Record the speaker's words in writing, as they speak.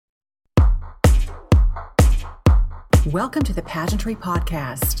Welcome to the Pageantry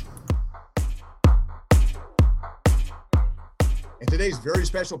Podcast. And today's very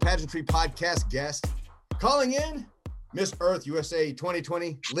special Pageantry Podcast guest, calling in Miss Earth USA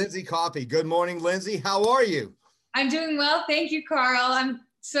 2020, Lindsey Coffey. Good morning, Lindsey. How are you? I'm doing well. Thank you, Carl. I'm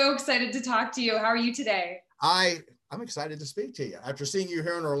so excited to talk to you. How are you today? I'm excited to speak to you. After seeing you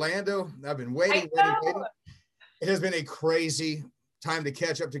here in Orlando, I've been waiting. It has been a crazy time to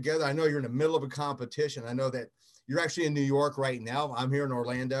catch up together. I know you're in the middle of a competition. I know that you're actually in New York right now. I'm here in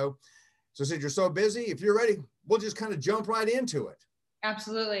Orlando. So since you're so busy, if you're ready, we'll just kind of jump right into it.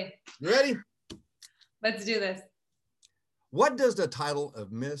 Absolutely. You ready? Let's do this. What does the title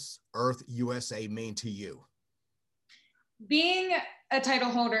of Miss Earth USA mean to you? Being a title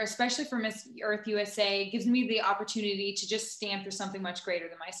holder, especially for Miss Earth USA, gives me the opportunity to just stand for something much greater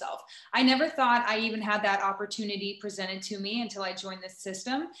than myself. I never thought I even had that opportunity presented to me until I joined this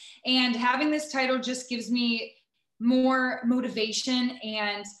system. And having this title just gives me more motivation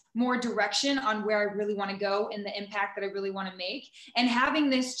and more direction on where I really want to go and the impact that I really want to make. And having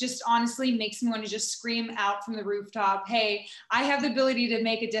this just honestly makes me want to just scream out from the rooftop, hey, I have the ability to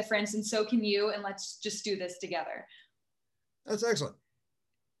make a difference and so can you, and let's just do this together. That's excellent.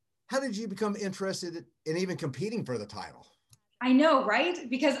 How did you become interested in even competing for the title? I know, right?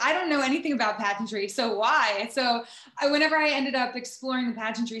 Because I don't know anything about pageantry. So why? Whenever I ended up exploring the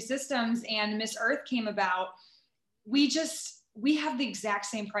pageantry systems and Miss Earth came about, we have the exact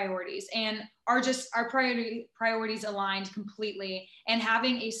same priorities and our priorities aligned completely. And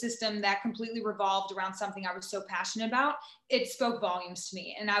having a system that completely revolved around something I was so passionate about, it spoke volumes to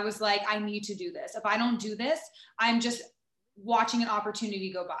me. And I was like, I need to do this. If I don't do this, I'm just watching an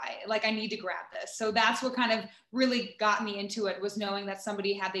opportunity go by. Like, I need to grab this. So that's what kind of really got me into it, was knowing that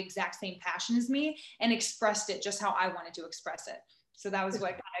somebody had the exact same passion as me and expressed it just how I wanted to express it. So that was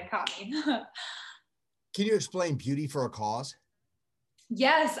what kind of caught me. Can you explain beauty for a cause?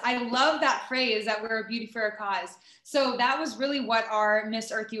 Yes, I love that phrase, that we're a beauty for a cause. So that was really what our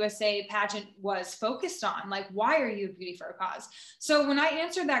Miss Earth USA pageant was focused on. Like, why are you a beauty for a cause? So when I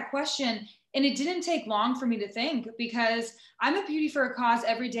answered that question, and it didn't take long for me to think, because I'm a beauty for a cause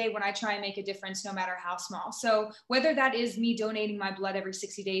every day when I try and make a difference, no matter how small. So whether that is me donating my blood every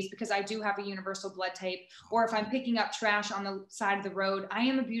 60 days, because I do have a universal blood type, or if I'm picking up trash on the side of the road, I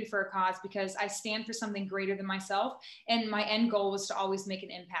am a beauty for a cause because I stand for something greater than myself. And my end goal was to always make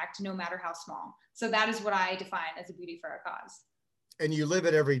an impact, no matter how small. So that is what I define as a beauty for a cause. And you live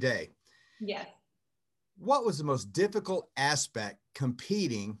it every day. Yes. What was the most difficult aspect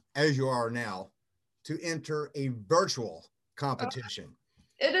competing, as you are now, to enter a virtual competition?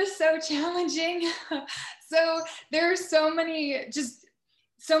 It is so challenging. So there are so many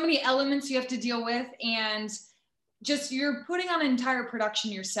elements you have to deal with, and just you're putting on an entire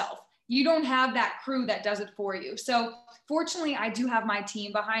production yourself. You don't have that crew that does it for you. So fortunately, I do have my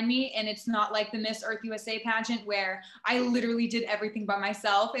team behind me, and it's not like the Miss Earth USA pageant where I literally did everything by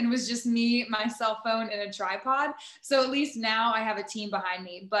myself and it was just me, my cell phone, and a tripod. So at least now I have a team behind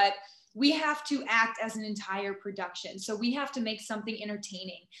me, but we have to act as an entire production. So we have to make something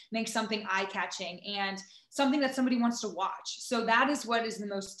entertaining, make something eye-catching, and something that somebody wants to watch. So that is what is the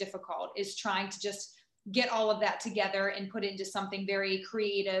most difficult, is trying to just get all of that together and put it into something very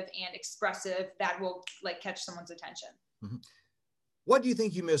creative and expressive that will catch someone's attention. Mm-hmm. What do you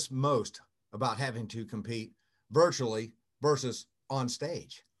think you miss most about having to compete virtually versus on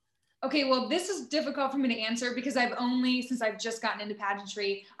stage? Okay, well, this is difficult for me to answer because since I've just gotten into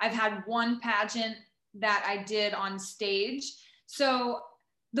pageantry, I've had one pageant that I did on stage. So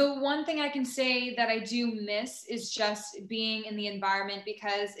the one thing I can say that I do miss is just being in the environment,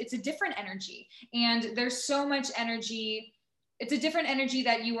 because it's a different energy and there's so much energy. It's a different energy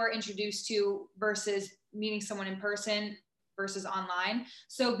that you are introduced to versus meeting someone in person versus online.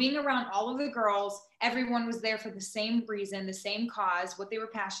 So being around all of the girls, everyone was there for the same reason, the same cause, what they were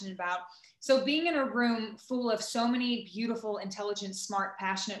passionate about. So being in a room full of so many beautiful, intelligent, smart,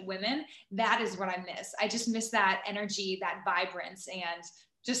 passionate women, that is what I miss. I just miss that energy, that vibrance, and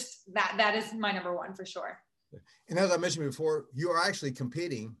just that is my number one for sure. And as I mentioned before, you are actually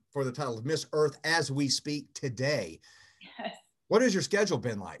competing for the title of Miss Earth as we speak today. Yes. What has your schedule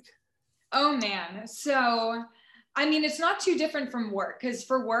been like? Oh man. So, I mean, it's not too different from work, because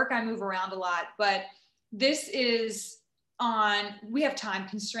for work, I move around a lot, but this is we have time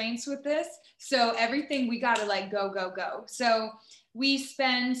constraints with this. So everything we got to go. So we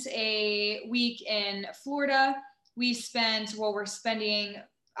spent a week in Florida. We're spending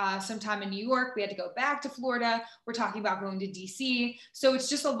sometime in New York. We had to go back to Florida. We're talking about going to DC. So it's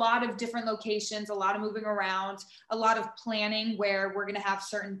just a lot of different locations, a lot of moving around, a lot of planning where we're going to have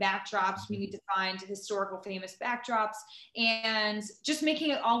certain backdrops. We need to find historical famous backdrops and just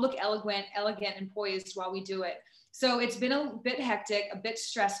making it all look elegant and poised while we do it. So it's been a bit hectic, a bit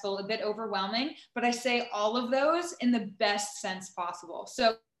stressful, a bit overwhelming, but I say all of those in the best sense possible.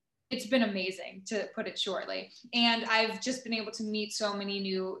 So it's been amazing, to put it shortly. And I've just been able to meet so many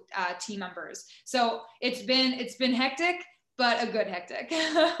new team members. So it's been hectic, but a good hectic.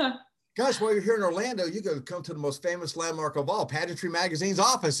 Guys, while you're here in Orlando, you go come to the most famous landmark of all, Pageantry Magazine's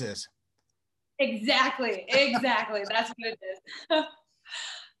offices. Exactly. That's what it is.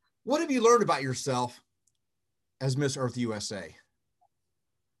 What have you learned about yourself as Miss Earth USA?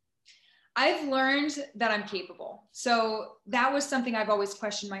 I've learned that I'm capable. So that was something I've always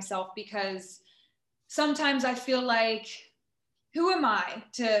questioned myself, because sometimes I feel like, who am I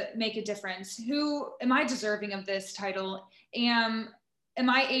to make a difference? Who am I deserving of this title? Am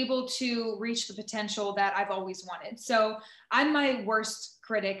I able to reach the potential that I've always wanted? So I'm my worst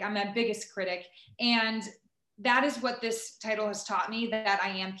critic. I'm my biggest critic. And that is what this title has taught me, that I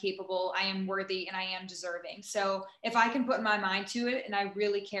am capable, I am worthy, and I am deserving. So if I can put my mind to it and I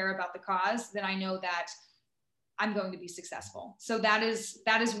really care about the cause, then I know that I'm going to be successful. So that is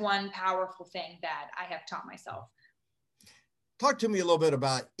one powerful thing that I have taught myself. Talk to me a little bit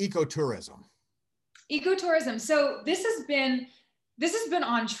about ecotourism. Ecotourism. So this has been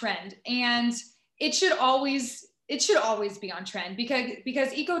on trend, and it should always be on trend, because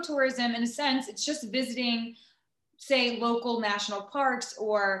ecotourism, in a sense, it's just visiting, say, local national parks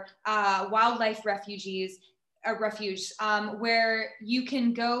or wildlife refuge, where you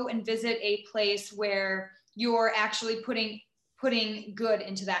can go and visit a place where you're actually putting good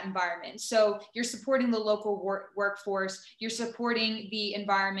into that environment. So you're supporting the local workforce, you're supporting the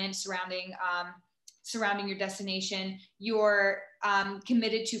environment surrounding your destination, you're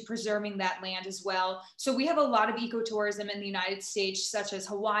committed to preserving that land as well. So we have a lot of ecotourism in the United States, such as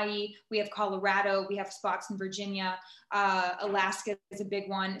Hawaii, we have Colorado, we have spots in Virginia, Alaska is a big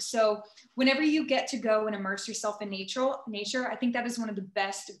one. So whenever you get to go and immerse yourself in nature, I think that is one of the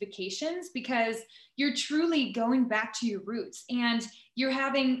best vacations, because you're truly going back to your roots, and you're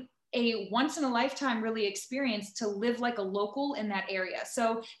having a once in a lifetime really experience to live like a local in that area.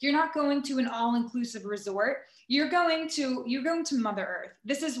 So you're not going to an all-inclusive resort. You're going to Mother Earth.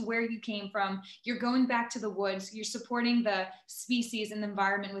 This is where you came from. You're going back to the woods. You're supporting the species and the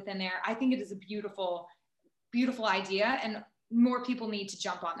environment within there. I think it is a beautiful, beautiful idea, and more people need to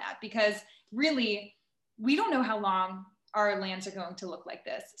jump on that, because really, we don't know how long our lands are going to look like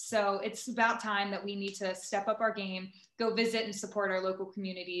this. So it's about time that we need to step up our game, go visit and support our local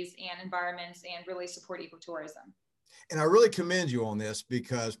communities and environments, and really support ecotourism. And I really commend you on this,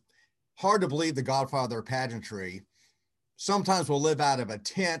 because hard to believe the godfather of pageantry sometimes will live out of a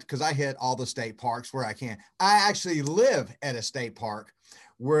tent, because I hit all the state parks where I can. I actually live at a state park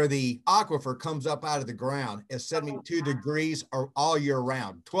where the aquifer comes up out of the ground at 72 degrees all year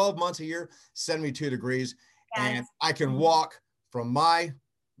round, 12 months a year, 72 degrees. Yes. And I can walk from my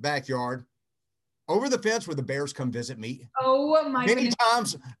backyard over the fence where the bears come visit me. Oh my many goodness.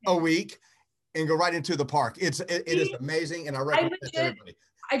 times a week, and go right into the park. It is amazing, and I recommend it to everybody.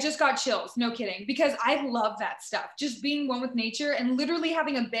 I just got chills, no kidding, because I love that stuff. Just being one with nature and literally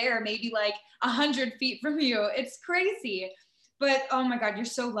having a bear maybe like 100 feet from you. It's crazy. But oh my God, you're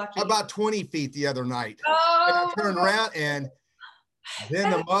so lucky. About 20 feet the other night. Oh. And I turned around, and then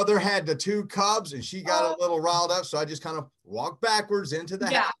the mother had the two cubs, and she got a little riled up. So I just kind of walked backwards into the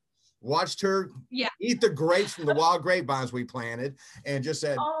house, watched her eat the grapes from the wild grapevines we planted, and just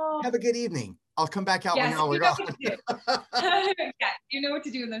said, have a good evening. I'll come back out when y'all are gone. You know what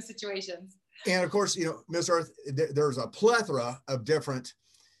to do in those situations. And of course, Miss Earth, there's a plethora of different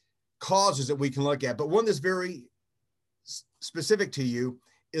causes that we can look at, but one that's very specific to you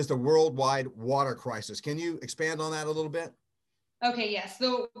is the worldwide water crisis. Can you expand on that a little bit? Okay, yes.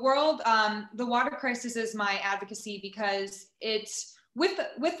 The water crisis is my advocacy, because it's with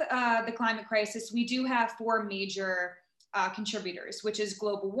the climate crisis, we do have four major contributors, which is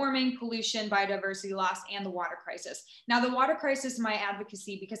global warming, pollution, biodiversity loss, and the water crisis. Now, the water crisis is my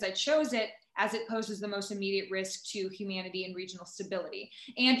advocacy because I chose it as it poses the most immediate risk to humanity and regional stability.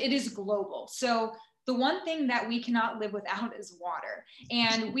 And it is global. So the one thing that we cannot live without is water.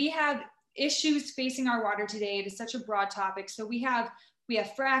 And we have issues facing our water today. It is such a broad topic. So we have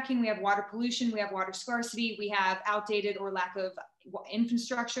fracking, we have water pollution, we have water scarcity, we have outdated or lack of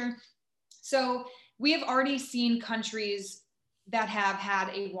infrastructure. So we have already seen countries that have had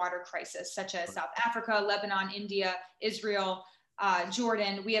a water crisis, such as South Africa, Lebanon, India, Israel,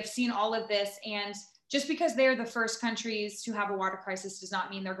 Jordan. We have seen all of this, and just because they're the first countries to have a water crisis does not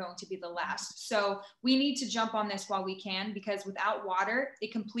mean they're going to be the last. So we need to jump on this while we can, because without water,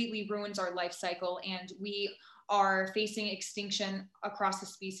 it completely ruins our life cycle, and we are facing extinction across the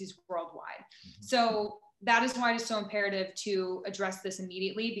species worldwide. Mm-hmm. So that is why it is so imperative to address this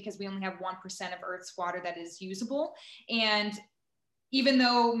immediately, because we only have 1% of Earth's water that is usable. And even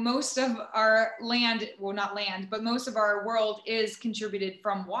though most of our land, well, not land, but most of our world is contributed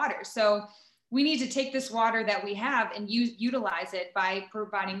from water. So we need to take this water that we have and utilize it by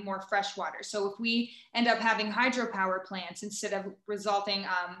providing more fresh water. So if we end up having hydropower plants instead of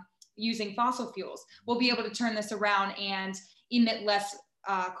using fossil fuels, we'll be able to turn this around and emit less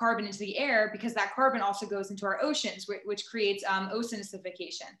carbon into the air, because that carbon also goes into our oceans, which creates ocean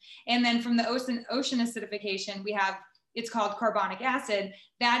acidification. And then from the ocean acidification, we have, it's called carbonic acid,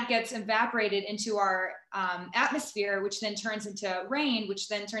 that gets evaporated into our atmosphere, which then turns into rain, which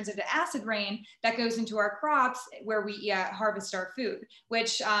then turns into acid rain that goes into our crops, where we harvest our food,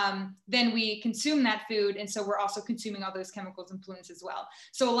 which then we consume that food. And so we're also consuming all those chemicals and pollutants as well.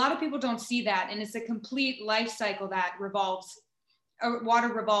 So a lot of people don't see that. And it's a complete life cycle that water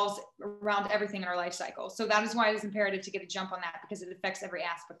revolves around everything in our life cycle. So that is why it is imperative to get a jump on that, because it affects every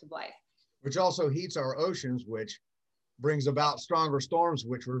aspect of life. Which also heats our oceans, which brings about stronger storms,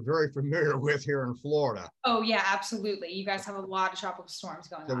 which we're very familiar with here in Florida. Oh yeah, absolutely. You guys have a lot of tropical storms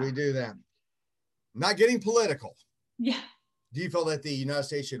going on. So we do that. Not getting political. Yeah. Do you feel that the United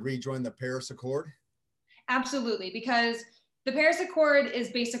States should rejoin the Paris Accord? Absolutely, because the Paris Accord is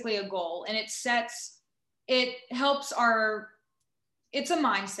basically a goal, and it's a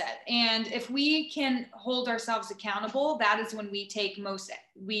mindset. And if we can hold ourselves accountable, that is when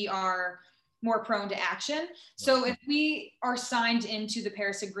we are more prone to action. So if we are signed into the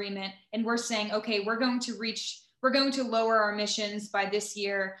Paris Agreement and we're saying, okay, we're going to lower our emissions by this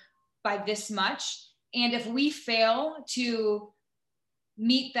year by this much. And if we fail to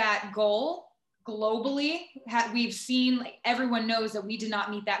meet that goal globally, we've seen, like, everyone knows that we did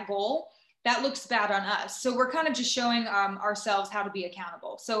not meet that goal. That looks bad on us. So we're kind of just showing ourselves how to be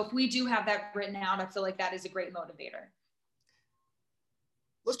accountable. So if we do have that written out, I feel like that is a great motivator.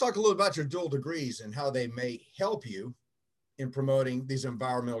 Let's talk a little about your dual degrees and how they may help you in promoting these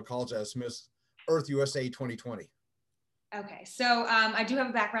environmental causes as Miss Earth USA 2020. Okay, so I do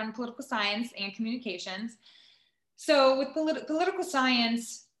have a background in political science and communications. So with political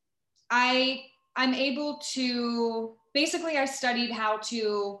science, I'm able to, basically I studied how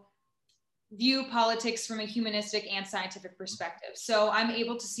to view politics from a humanistic and scientific perspective. So I'm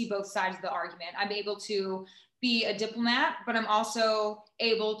able to see both sides of the argument. I'm able to be a diplomat, but I'm also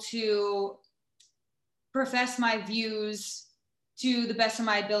able to profess my views to the best of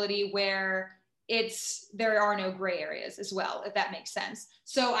my ability, where there are no gray areas as well, if that makes sense.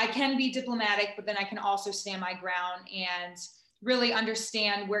 So I can be diplomatic, but then I can also stand my ground and really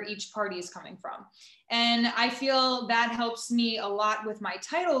understand where each party is coming from. And I feel that helps me a lot with my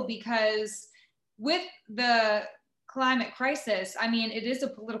title, because with the climate crisis, I mean, it is a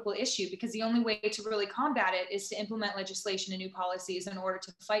political issue, because the only way to really combat it is to implement legislation and new policies in order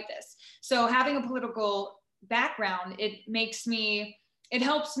to fight this. So having a political background, it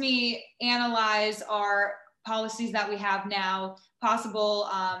helps me analyze our policies that we have now, possible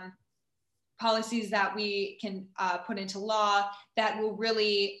policies that we can put into law that will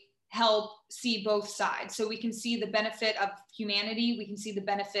really help see both sides. So we can see the benefit of humanity, we can see the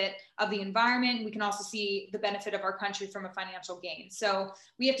benefit of the environment, we can also see the benefit of our country from a financial gain. So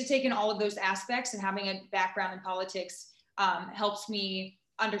we have to take in all of those aspects, and having a background in politics helps me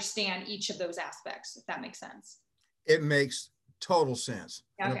understand each of those aspects, if that makes sense. It makes total sense.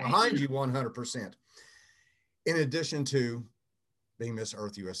 Okay. And I'm behind you 100%. In addition to being Miss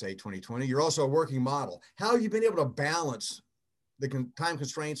Earth USA 2020, you're also a working model. How have you been able to balance the time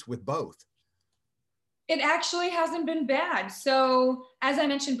constraints with both? It actually hasn't been bad. So as I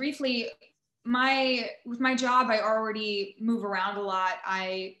mentioned briefly, with my job, I already move around a lot.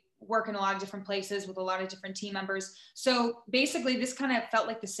 I work in a lot of different places with a lot of different team members. So basically this kind of felt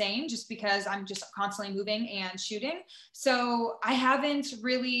like the same, just because I'm just constantly moving and shooting. So I haven't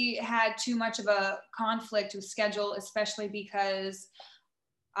really had too much of a conflict with schedule, especially because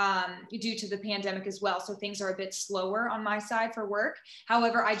due to the pandemic as well. So things are a bit slower on my side for work.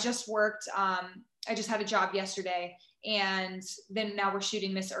 However, I just had a job yesterday, and then now we're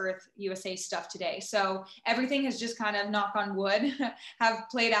shooting Miss Earth USA stuff today. So everything has just kind of, knock on wood, have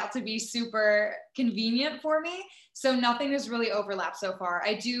played out to be super convenient for me. So nothing has really overlapped so far.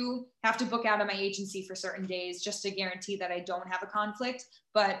 I do have to book out of my agency for certain days just to guarantee that I don't have a conflict.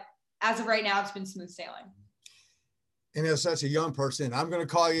 But as of right now, it's been smooth sailing. And as such a young person, I'm going to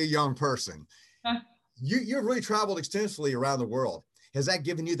call you a young person. You've really traveled extensively around the world. Has that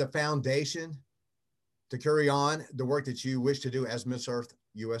given you the foundation to carry on the work that you wish to do as Miss Earth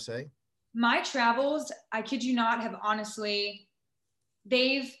USA? My travels, I kid you not, have honestly,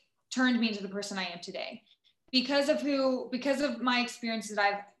 they've turned me into the person I am today because of my experiences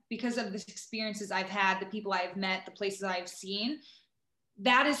because of the experiences I've had, the people I've met, the places I've seen.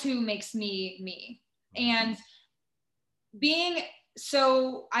 That is who makes me me. And being,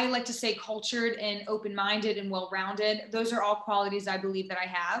 so I like to say, cultured and open-minded and well-rounded, those are all qualities I believe that I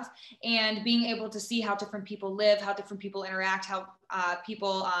have. And being able to see how different people live, how different people interact, how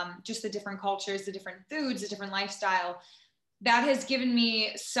people, just the different cultures, the different foods, the different lifestyle, that has given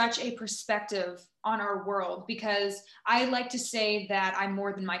me such a perspective on our world, because I like to say that I'm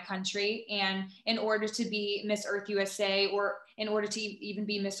more than my country. And in order to be Miss Earth USA, or in order to even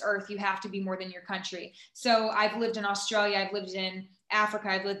be Miss Earth, you have to be more than your country. So I've lived in Australia, I've lived in Africa,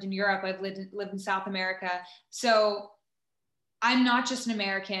 I've lived in Europe, I've lived in South America. So I'm not just an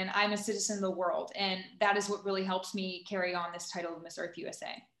American, I'm a citizen of the world. And that is what really helps me carry on this title of Miss Earth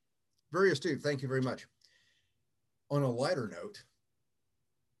USA. Very astute. Thank you very much. On a lighter note,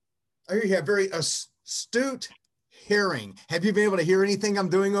 I hear you have very astute hearing. Have you been able to hear anything I'm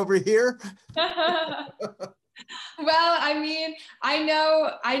doing over here? Well, I mean, I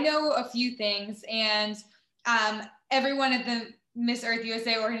know a few things, and everyone at the Miss Earth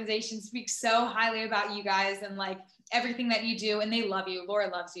USA organization speaks so highly about you guys and like everything that you do, and they love you. Laura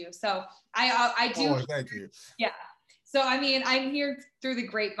loves you. So I do. Oh, thank you. Yeah. So, I mean, I'm here through the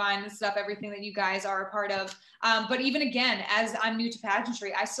grapevine and stuff, everything that you guys are a part of. But even again, as I'm new to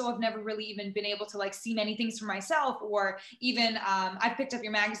pageantry, I still have never really even been able to like see many things for myself, or even I picked up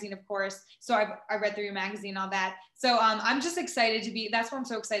your magazine, of course. So I read through your magazine and all that. So I'm just excited to be, that's why I'm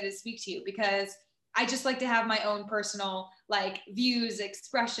so excited to speak to you, because I just like to have my own personal like views,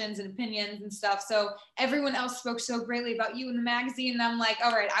 expressions, and opinions and stuff. So everyone else spoke so greatly about you in the magazine. And I'm like,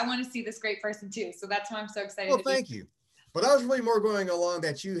 all right, I want to see this great person too. So that's why I'm so excited. Well, thank you. But I was really more going along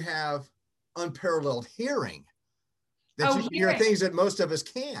that you have unparalleled hearing, that you can hear things that most of us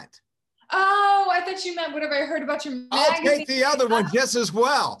can't. Oh, I thought you meant whatever I heard about your magazine. I'll take the other one just as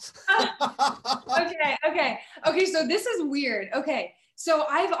well. Okay. So this is weird. Okay. So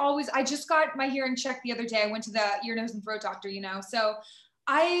I just got my hearing checked the other day. I went to the ear, nose, and throat doctor, So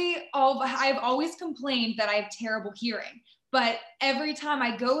I've always complained that I have terrible hearing, but every time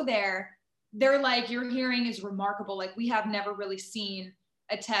I go there, they're like, your hearing is remarkable. Like, we have never really seen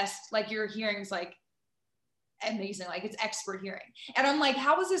a test. Like, your hearing is like amazing. Like, it's expert hearing. And I'm like,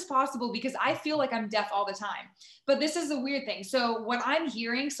 how is this possible? Because I feel like I'm deaf all the time. But this is the weird thing. So what I'm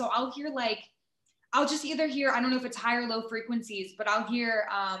hearing, so I'll hear like, I'll just either hear, I don't know if it's high or low frequencies, but I'll hear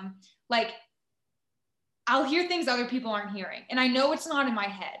I'll hear things other people aren't hearing. And I know it's not in my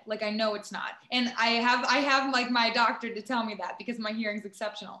head. Like, I know it's not. And I have like my doctor to tell me that, because my hearing is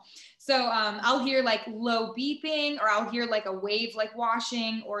exceptional. So I'll hear like low beeping, or I'll hear like a wave, like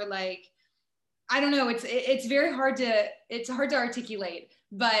washing, or like, I don't know. It's very hard to articulate,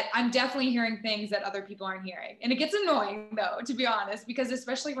 but I'm definitely hearing things that other people aren't hearing. And it gets annoying though, to be honest, because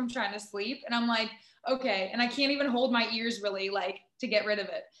especially if I'm trying to sleep and I'm like, okay. And I can't even hold my ears really like to get rid of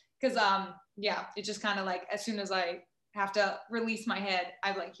it. Cause yeah, it just kind of like, as soon as I have to release my head,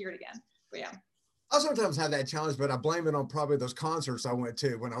 I like hear it again. But yeah. I sometimes have that challenge, but I blame it on probably those concerts I went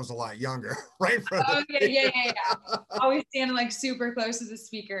to when I was a lot younger, right? Yeah. Always standing like super close to the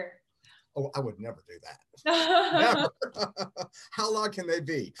speaker. Oh, I would never do that. Never. How long can they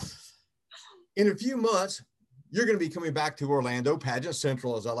be? In a few months, you're going to be coming back to Orlando, Pageant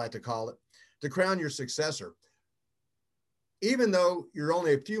Central, as I like to call it, to crown your successor. Even though you're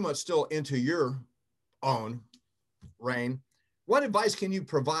only a few months still into your own reign, what advice can you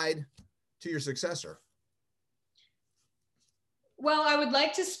provide to your successor? Well, I would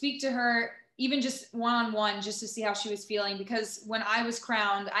like to speak to her, even just one-on-one, just to see how she was feeling, because when I was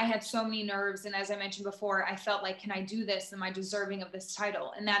crowned, I had so many nerves. And as I mentioned before, I felt like, can I do this? Am I deserving of this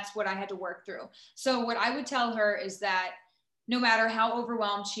title? And that's what I had to work through. So what I would tell her is that no matter how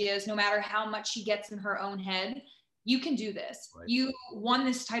overwhelmed she is, no matter how much she gets in her own head, you can do this. Right. You won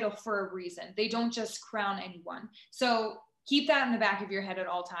this title for a reason. They don't just crown anyone. So keep that in the back of your head at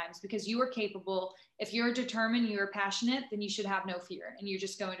all times, because you are capable. If you're determined, you're passionate, then you should have no fear, and you're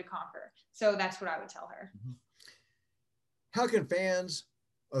just going to conquer. So that's what I would tell her. Mm-hmm. How can fans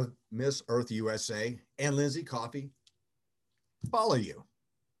of Miss Earth USA and Lindsey Coffey follow you?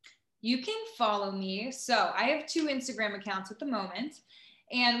 You can follow me. So I have 2 Instagram accounts at the moment,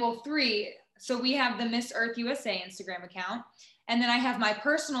 and well, 3. So we have the Miss Earth USA Instagram account, and then I have my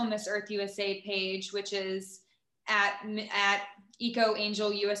personal Miss Earth USA page, which is at Eco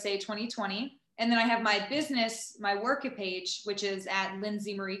Angel USA 2020. And then I have my business, my work page, which is at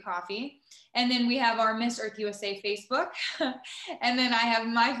Lindsey Marie Coffey. And then we have our Miss Earth USA Facebook. And then I have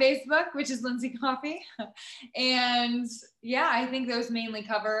my Facebook, which is Lindsey Coffey. And yeah, I think those mainly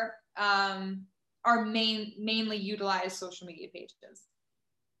cover our mainly utilized social media pages.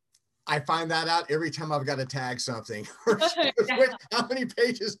 I find that out every time I've got to tag something. How many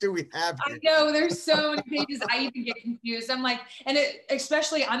pages do we have here? I know there's so many pages. I even get confused. I'm like, and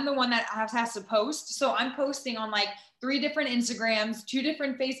especially I'm the one that has to post. So I'm posting on like 3 different Instagrams, 2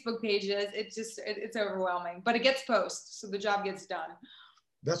 different Facebook pages. It's overwhelming, but it gets posted. So the job gets done.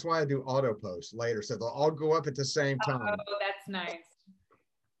 That's why I do auto posts later. So they'll all go up at the same time. Oh, that's nice.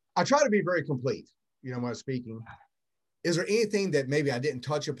 I try to be very complete, when I'm speaking. Is there anything that maybe I didn't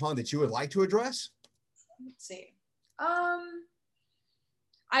touch upon that you would like to address? Let's see. I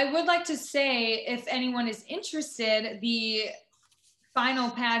would like to say, if anyone is interested, the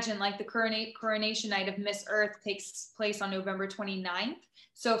final pageant, like the coronation night of Miss Earth, takes place on November 29th.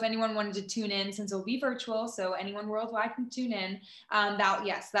 So if anyone wanted to tune in, since it'll be virtual, so anyone worldwide can tune in,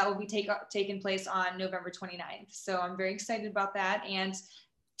 that will be taking place on November 29th. So I'm very excited about that. And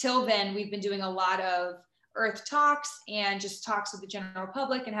till then, we've been doing a lot of Earth talks and just talks with the general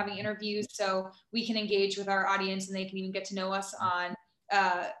public and having interviews, so we can engage with our audience and they can even get to know us on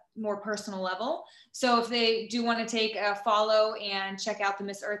a more personal level. So if they do want to take a follow and check out the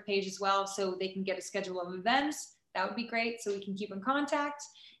Miss Earth page as well, so they can get a schedule of events, that would be great, so we can keep in contact.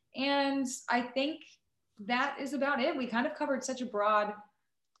 And I think that is about it. We kind of covered such a lot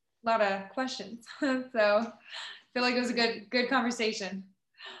of questions. So I feel like it was a good conversation.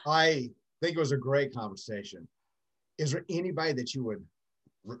 I think it was a great conversation. Is there anybody that you would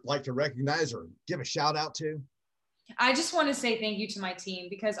like to recognize or give a shout out to? I just want to say thank you to my team,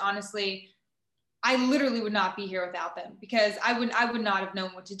 because honestly, I literally would not be here without them, because I would not have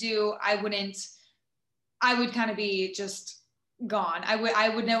known what to do. I would kind of be just gone. I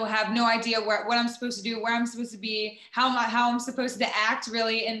would have no idea what I'm supposed to do, where I'm supposed to be, how I'm supposed to act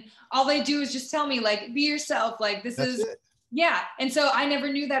really. And all they do is just tell me, like, be yourself. Like, That's it. Yeah. And so I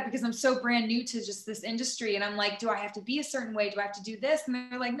never knew that, because I'm so brand new to just this industry. And I'm like, do I have to be a certain way? Do I have to do this? And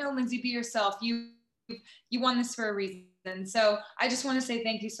they're like, no, Lindsey, be yourself. You won this for a reason. So I just want to say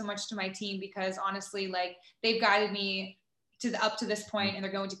thank you so much to my team, because honestly, like, they've guided me up to this point, and they're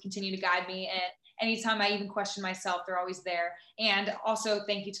going to continue to guide me. And anytime I even question myself, they're always there. And also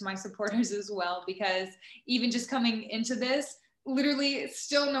thank you to my supporters as well, because even just coming into this, literally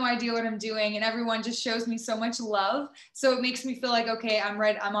still no idea what I'm doing, and everyone just shows me so much love. So it makes me feel like, okay, I'm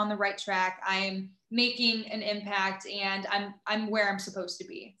on the right track. I'm making an impact, and I'm where I'm supposed to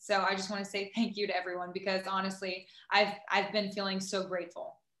be. So I just want to say thank you to everyone, because honestly, I've been feeling so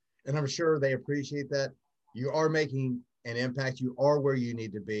grateful. And I'm sure they appreciate that. You are making an impact. You are where you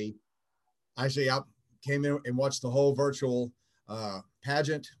need to be. Actually, I came in and watched the whole virtual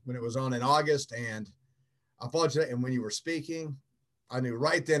pageant when it was on in August, and I followed you, and when you were speaking, I knew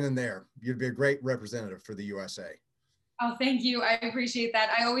right then and there you'd be a great representative for the USA. Oh, thank you. I appreciate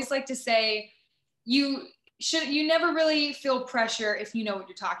that. I always like to say, you never really feel pressure if you know what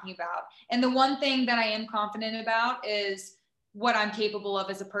you're talking about. And the one thing that I am confident about is what I'm capable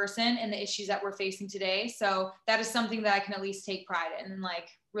of as a person and the issues that we're facing today. So that is something that I can at least take pride in and like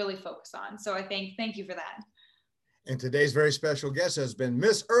really focus on. So I thank you for that. And today's very special guest has been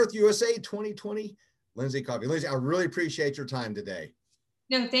Miss Earth USA 2020, Lindsey Coffey. Lindsey, I really appreciate your time today.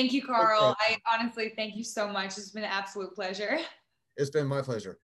 No, thank you, Carl. I honestly, thank you so much. It's been an absolute pleasure. It's been my pleasure.